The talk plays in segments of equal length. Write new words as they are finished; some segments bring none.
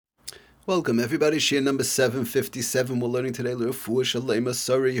Welcome everybody, Shir number 757. We're learning today L'Refuah Shalema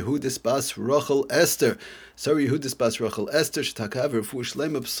Sari Yehudis Bas Rachel Esther. Sari Yehudis Bas Rachel Esther Shtakav Refuah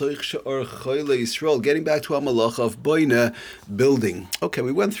Shalema Psoich She'or Choyle Yisrael. Getting back to our malacha of Boneh building. Okay,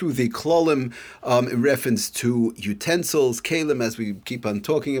 we went through the klolim in reference to utensils, kalim, as we keep on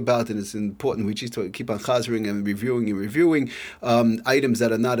talking about, and it's important we just keep on chazering and reviewing items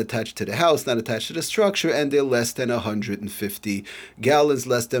that are not attached to the house, not attached to the structure, and they're less than 150 gallons,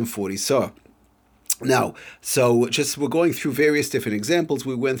 less than 40 sar. Now, so just we're going through various different examples.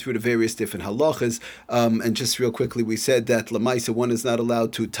 We went through the various different halachas, and just real quickly, we said that lamaisa, one is not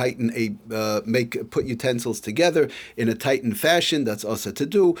allowed to tighten put utensils together in a tightened fashion. That's also to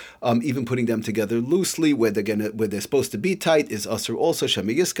do. Even putting them together loosely, where they're supposed to be tight, is also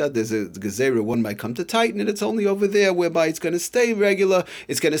shamiyiska. There's a gezerah one might come to tighten, and it's only over there whereby it's going to stay regular,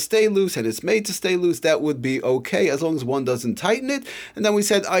 it's going to stay loose, and it's made to stay loose. That would be okay as long as one doesn't tighten it. And then we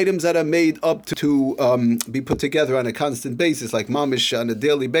said items that are made up to be put together on a constant basis, like mamish on a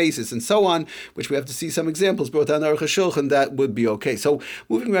daily basis and so on, which we have to see some examples brought down Aruch HaShulchan, that would be okay. So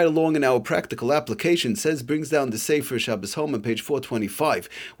moving right along in our practical application, brings down the Sefer Shabbos Home on page 425.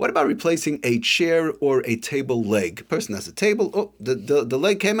 What about replacing a chair or a table leg? Person has a table, the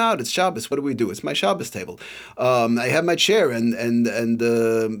leg came out, it's Shabbos, what do we do? It's my Shabbos table. I have my chair and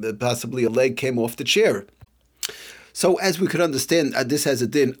possibly a leg came off the chair. So as we could understand, this has a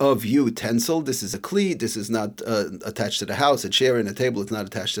din of utensil. This is a kli. This is not attached to the house. A chair and a table is not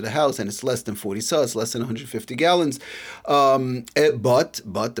attached to the house, and it's less than 40 sa. It's less than 150 gallons. But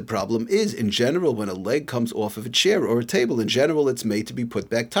the problem is, in general, when a leg comes off of a chair or a table, in general, it's made to be put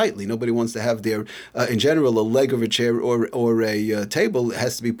back tightly. Nobody wants to have in general, a leg of a chair or a table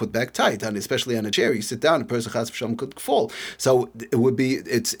has to be put back tight, and especially on a chair. You sit down, a person chas v'shalom could fall. So it would be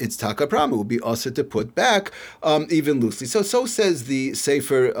it's taka pram. It would be also to put back even loosely. So says the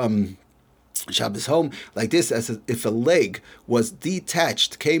Sefer Shabbos Home, like this, if a leg was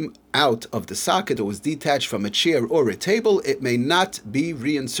detached, came out of the socket, or was detached from a chair or a table, it may not be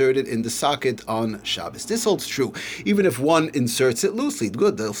reinserted in the socket on Shabbos. This holds true, even if one inserts it loosely.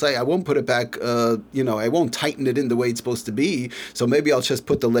 Good, they'll say, I won't put it back, I won't tighten it in the way it's supposed to be, so maybe I'll just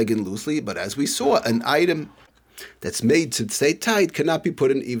put the leg in loosely. But as we saw, an item that's made to stay tight cannot be put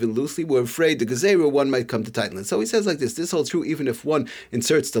in even loosely. We're afraid the gezerah one might come to tighten it. So he says like this holds true even if one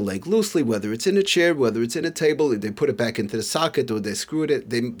inserts the leg loosely, whether it's in a chair, whether it's in a table, they put it back into the socket or they screw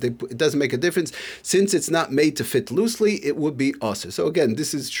it, it doesn't make a difference. Since it's not made to fit loosely, it would be usher. So again,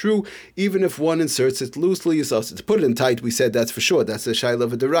 this is true even if one inserts it loosely, is usher. To put it in tight, we said that's for sure, that's a shayla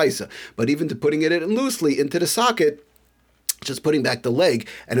of a deraisa. But even to putting it in loosely into the socket, just putting back the leg,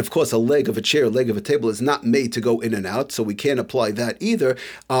 and of course a leg of a chair, a leg of a table is not made to go in and out, so we can't apply that either.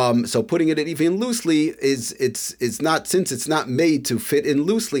 So putting it in even loosely is not, since it's not made to fit in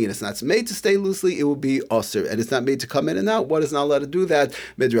loosely and it's not made to stay loosely, it will be usher, and it's not made to come in and out. One is not allowed to do that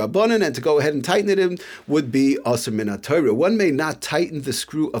midrabanan, and to go ahead and tighten it in would be usher min haTorah. One may not tighten the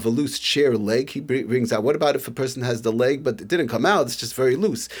screw of a loose chair leg. He brings out, what about if a person has the leg but it didn't come out, it's just very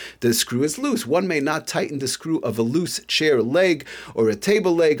loose, the screw is loose. One may not tighten the screw of a loose chair leg or a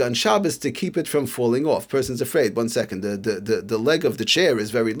table leg on Shabbos to keep it from falling off. Person's afraid, 1 second, the leg of the chair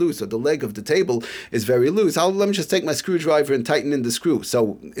is very loose, or the leg of the table is very loose. Let me just take my screwdriver and tighten in the screw.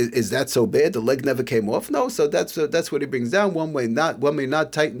 So is that so bad? The leg never came off? No, so that's what he brings down. One may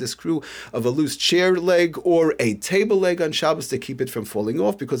not tighten the screw of a loose chair leg or a table leg on Shabbos to keep it from falling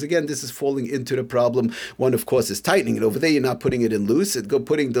off, because again, this is falling into the problem. One, of course, is tightening it. Over there, you're not putting it in loose.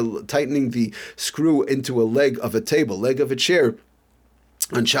 Tightening the screw into a leg of a table, leg of a chair.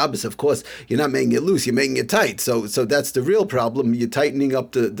 On Shabbos, of course, you're not making it loose, you're making it tight. So that's the real problem. You're tightening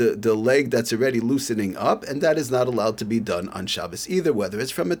up the leg that's already loosening up, and that is not allowed to be done on Shabbos either, whether it's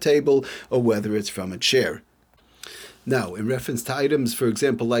from a table or whether it's from a chair. Now, in reference to items, for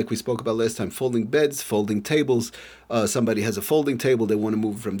example, like we spoke about last time, folding beds, folding tables. Somebody has a folding table, they want to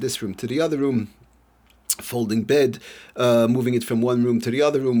move from this room to the other room. Folding bed, moving it from one room to the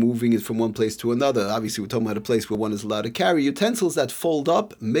other room, moving it from one place to another. Obviously, we're talking about a place where one is allowed to carry. Utensils that fold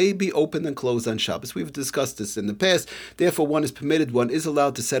up may be opened and closed on Shabbos. We've discussed this in the past. Therefore, one is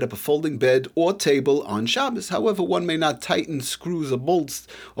allowed to set up a folding bed or table on Shabbos. However, one may not tighten screws or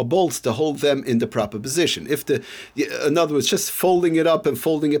bolts to hold them in the proper position. In other words, just folding it up and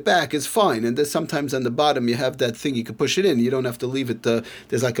folding it back is fine. And there's sometimes on the bottom you have that thing you can push it in. You don't have to leave it.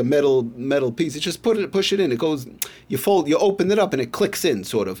 There's like a metal piece. You just push push it in. It goes, you open it up, and it clicks in,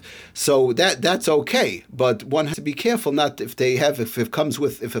 sort of. So that's okay, but one has to be careful not if it comes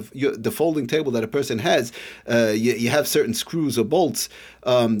with the folding table that a person has. You have certain screws or bolts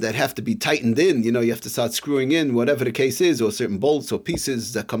that have to be tightened in. You have to start screwing in whatever the case is, or certain bolts or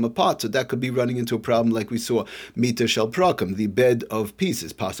pieces that come apart. So that could be running into a problem, like we saw mita shel prakim, the bed of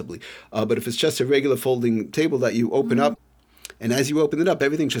pieces, possibly. But if it's just a regular folding table that you open up, and as you open it up,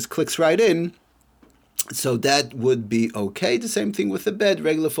 everything just clicks right in, so that would be okay. The same thing with the bed,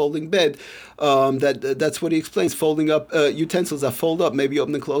 regular folding bed. That's what he explains. Folding up utensils that fold up, maybe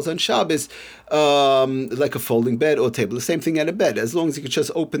open and close on Shabbos, like a folding bed or table. The same thing at a bed. As long as you can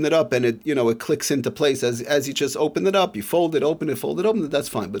just open it up and it clicks into place as you just open it up. You fold it, open it, fold it, open it. That's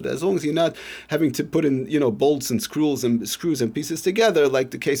fine. But as long as you're not having to put in bolts and screws and pieces together, like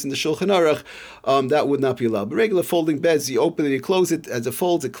the case in the Shulchan Aruch, that would not be allowed. But regular folding beds, you open it, you close it. As it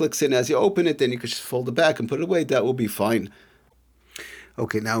folds, it clicks in. As you open it, then you can just fold it back and put it away. That will be fine.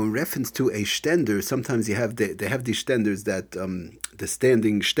 Okay, now in reference to a shtender, sometimes they have these shtenders that the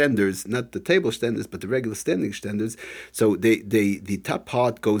standing shtenders, not the table shtenders, but the regular standing shtenders. So the top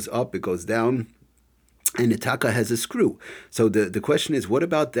part goes up, it goes down, and the taka has a screw. So the question is, what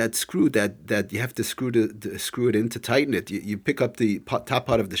about that screw that you have to screw it in to tighten it? You pick up the top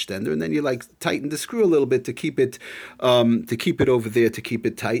part of the shtender, and then you tighten the screw a little bit to keep it over there, to keep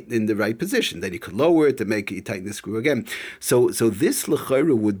it tight in the right position. Then you could lower it to make it, you tighten the screw again. So this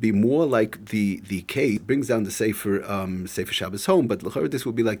l'chayra would be more like the case, brings down the Sefer Shabbos home, but l'chayra this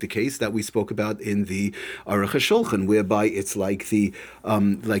would be like the case that we spoke about in the Aruch HaShulchan, whereby it's like the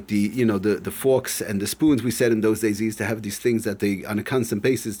forks and the spoons. We said in those days they used to have these things that they, on a constant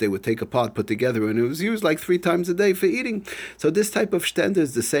basis, they would take apart, put together, and it was used like 3 times a day for eating. So this type of shtender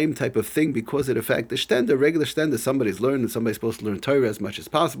is the same type of thing, because of the fact the shtender, regular shtender, somebody's supposed to learn Torah as much as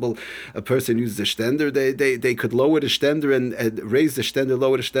possible. A person uses a shtender, they could lower the shtender and raise the shtender,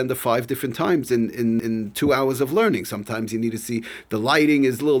 lower the shtender 5 different times in 2 hours of learning. Sometimes you need to see the lighting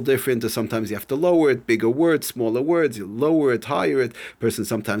is a little different, or sometimes you have to lower it, bigger words, smaller words, you lower it, higher it. Person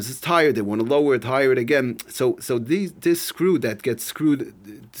sometimes is tired, they want to lower it, higher it again. So this screw that gets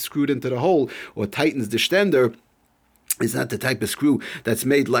screwed into the hole or tightens the shtender is not the type of screw that's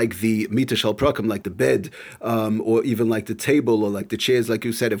made like the mita shel prakim, like the bed, or even like the table or like the chairs, like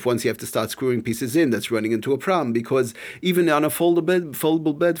you said. If once you have to start screwing pieces in, that's running into a problem, because even on a foldable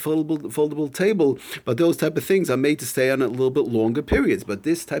bed, foldable table, but those type of things are made to stay on a little bit longer periods. But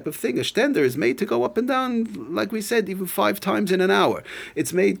this type of thing, a shtender, is made to go up and down, like we said, even 5 times in an hour.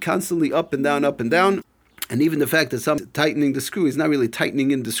 It's made constantly up and down, up and down. And even the fact that some tightening the screw is not really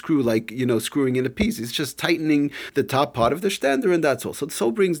tightening in the screw like, screwing in a piece. It's just tightening the top part of the shtender, and that's all.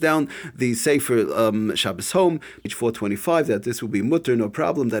 So brings down the Sefer Shabbos home, page 425, that this will be mutter, no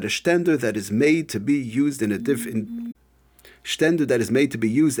problem, that a shtender that is made to be used in a different... Shtender that is made to be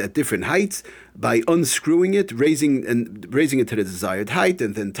used at different heights, by unscrewing it, raising it to the desired height,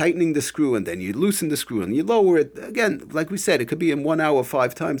 and then tightening the screw, and then you loosen the screw and you lower it. Again, like we said, it could be in 1 hour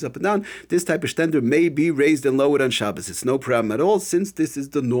 5 times up and down. This type of shtender may be raised and lowered on Shabbos. It's no problem at all, since this is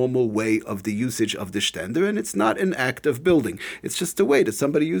the normal way of the usage of the shtender, and it's not an act of building. It's just the way that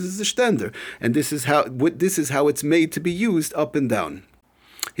somebody uses the shtender, and this is how it's made to be used up and down.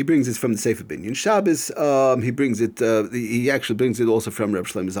 He brings it from the Sefer Binyan Shabbos. He brings it. He actually brings it also from Reb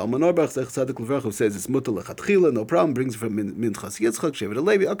Shlomo Zalman Auerbach. Tzaddik L'Vracha, who says it's mutter lechatchila, no problem. Brings it from Minchas Yitzchak, Shevet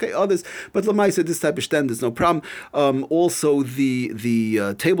HaLevi. Okay, others, but Lamaisa, this type of shtender is no problem. Also, the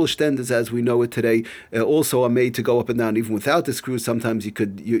table shtenders, as we know it today, also are made to go up and down even without the screws. Sometimes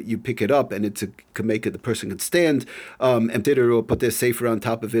you pick it up and it can make it, the person could stand, empty it or put their safer on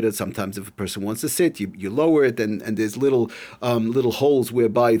top of it. Or sometimes if a person wants to sit, you lower it, and there's little holes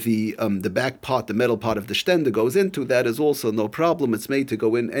whereby the back part, the metal part of the shtender goes into. That is also no problem. It's made to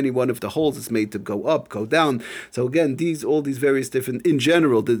go in any one of the holes. It's made to go up, go down. So again, all these various different, in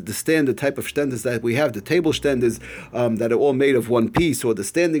general, the standard type of shtenders that we have, the table shtenders that are all made of one piece, or the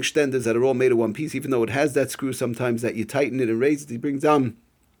standing shtenders that are all made of one piece, even though it has that screw sometimes that you tighten it and raise it, it brings down.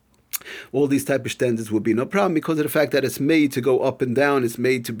 All these type of shtenders will be no problem, because of the fact that it's made to go up and down. It's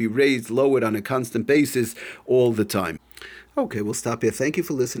made to be raised, lowered on a constant basis all the time. Okay, we'll stop here. Thank you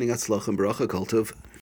for listening. Atzlach and Bracha Kol Tov.